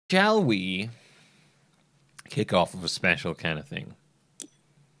Shall we kick off with a special kind of thing?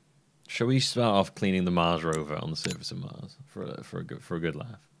 Shall we start off cleaning the Mars rover on the surface of Mars for a good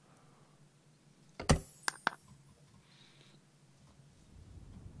laugh?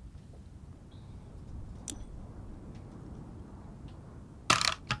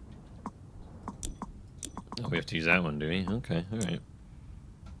 Oh, we have to use that one, do we? Okay, all right.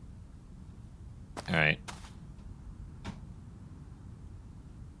 All right.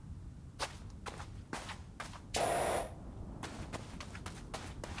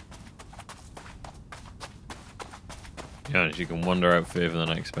 To be honest, you can wander out further than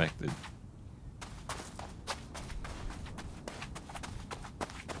I expected.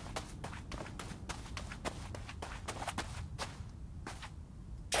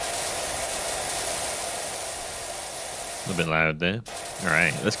 A bit loud there. All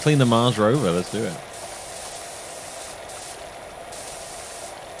right, let's clean the Mars rover. Let's do it.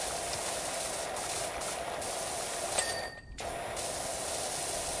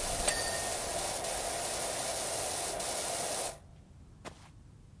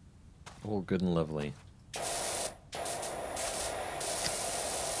 All good and lovely.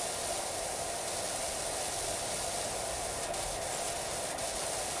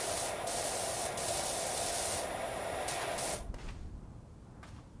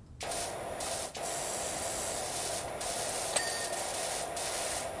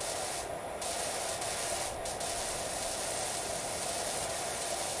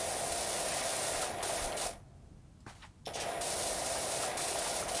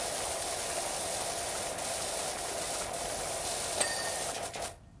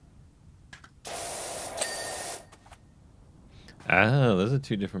 Ah, those are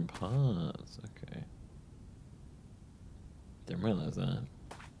two different parts. Okay. Didn't realize that.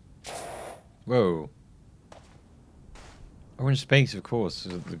 Whoa. Oh, in space, of course.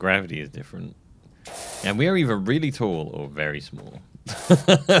 The gravity is different. And we are either really tall or very small.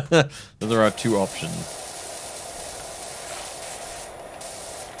 Those are our two options.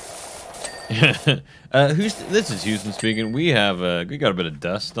 This is Houston speaking. We got a bit of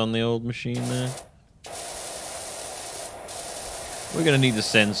dust on the old machine there. We're gonna need to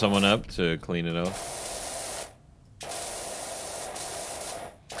send someone up to clean it off.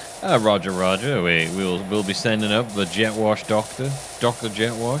 Roger, Roger. We'll be sending up the Jet Wash Doctor, Dr.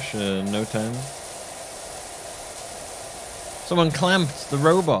 Jet Wash, in no time. Someone clamped the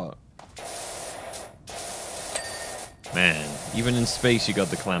robot. Man, even in space you got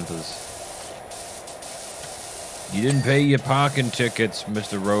the clampers. You didn't pay your parking tickets,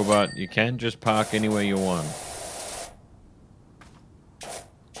 Mr. Robot. You can't just park anywhere you want.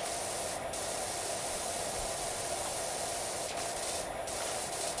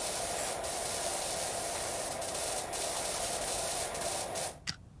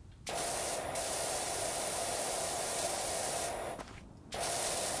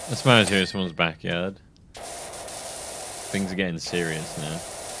 Let's manage here in someone's backyard. Things are getting serious now.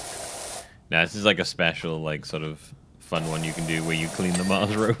 Nah, this is like a special, like, sort of fun one you can do where you clean the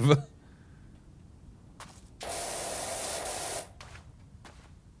Mars rover.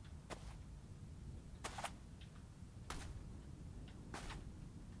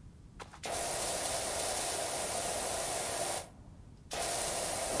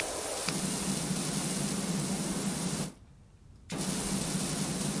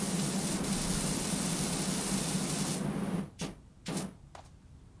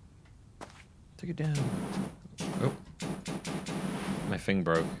 Take it down. Oh. My thing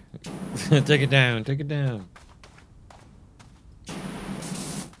broke. Take it down, take it down.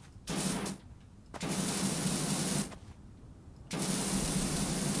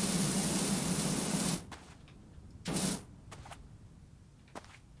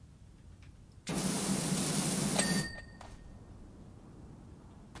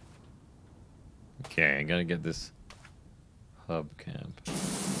 Okay, I gotta get this hub camp.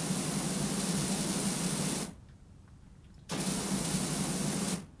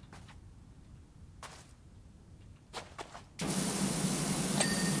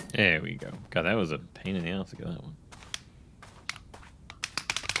 There we go. God, that was a pain in the ass to get that one.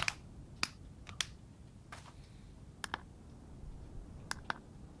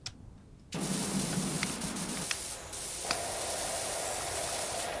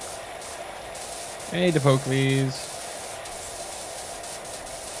 Hey, Depocles.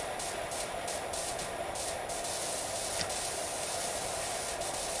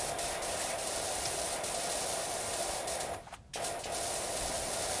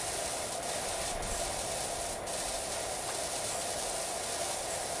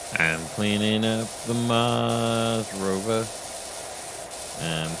 I'm cleaning up the Mars rover.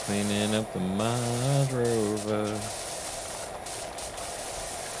 I'm cleaning up the Mars rover.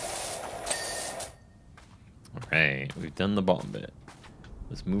 Alright, we've done the bottom bit.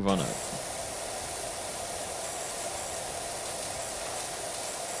 Let's move on up.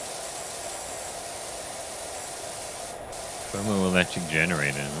 Thermoelectric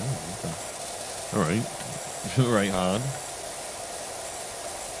generator. Oh, okay. Alright. Alright, hard.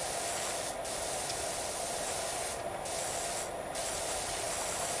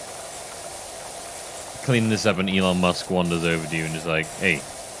 Clean this up and Elon Musk wanders over to you and is like, hey,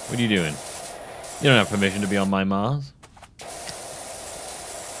 what are you doing? You don't have permission to be on my Mars.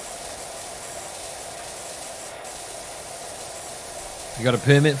 You got a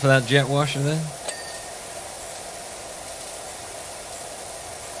permit for that jet washer there?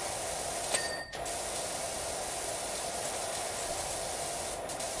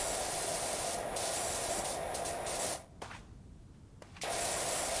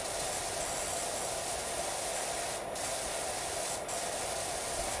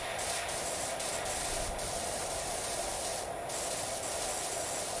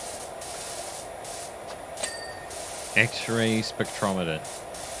 X-ray spectrometer.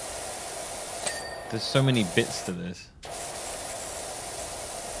 There's so many bits to this.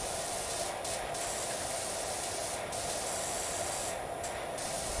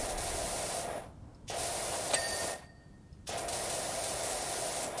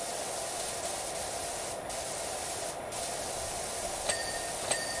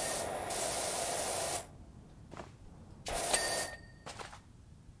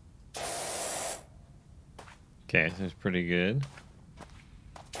 Okay, this is pretty good.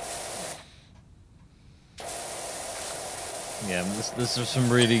 Yeah, this is some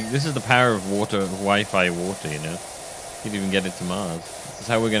really. This is the power of water, Wi-Fi water. You know, you can even get it to Mars. This is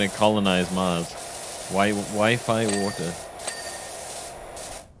how we're going to colonize Mars. Wi-Fi water.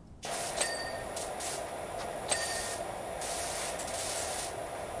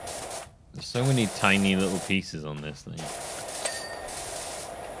 There's so many tiny little pieces on this thing.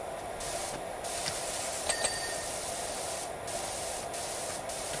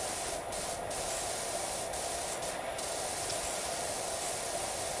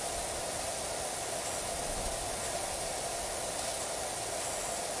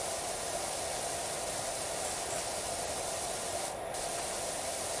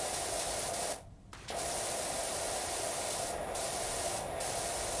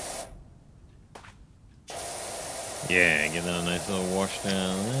 Yeah, give that a nice little wash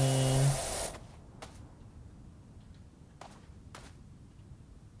down there.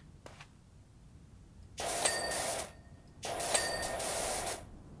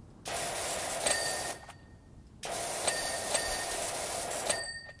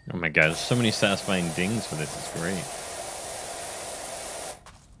 Oh my god, there's so many satisfying dings for this, it's great.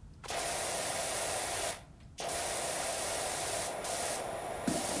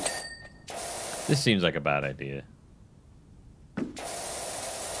 This seems like a bad idea.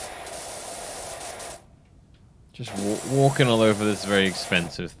 Just walking all over this very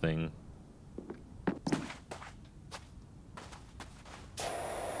expensive thing.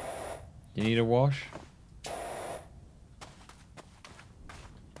 You need a wash?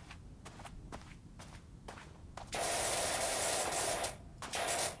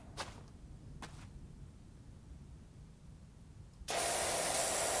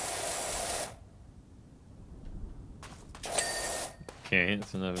 Okay,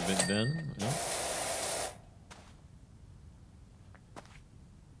 that's another bit done. Yeah.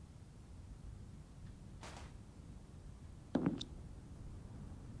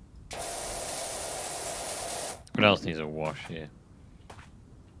 What else needs a wash here?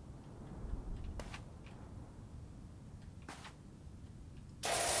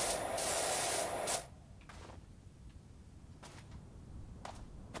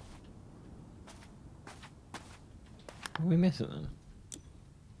 What are we missing then?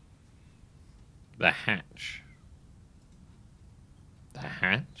 The hatch. The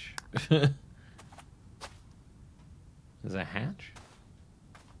hatch? There's a hatch?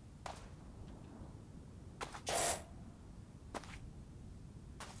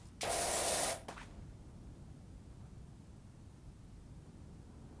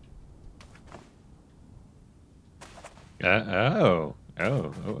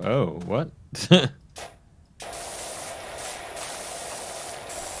 What?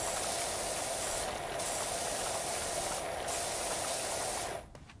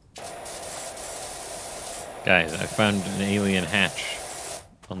 Guys, I found an alien hatch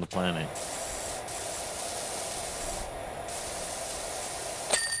on the planet.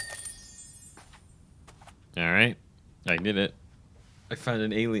 Alright, I did it. I found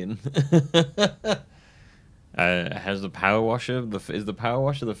an alien. Has the power washer is the power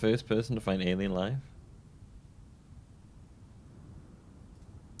washer the first person to find alien life?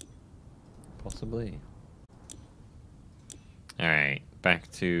 Possibly. All right, back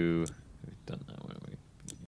to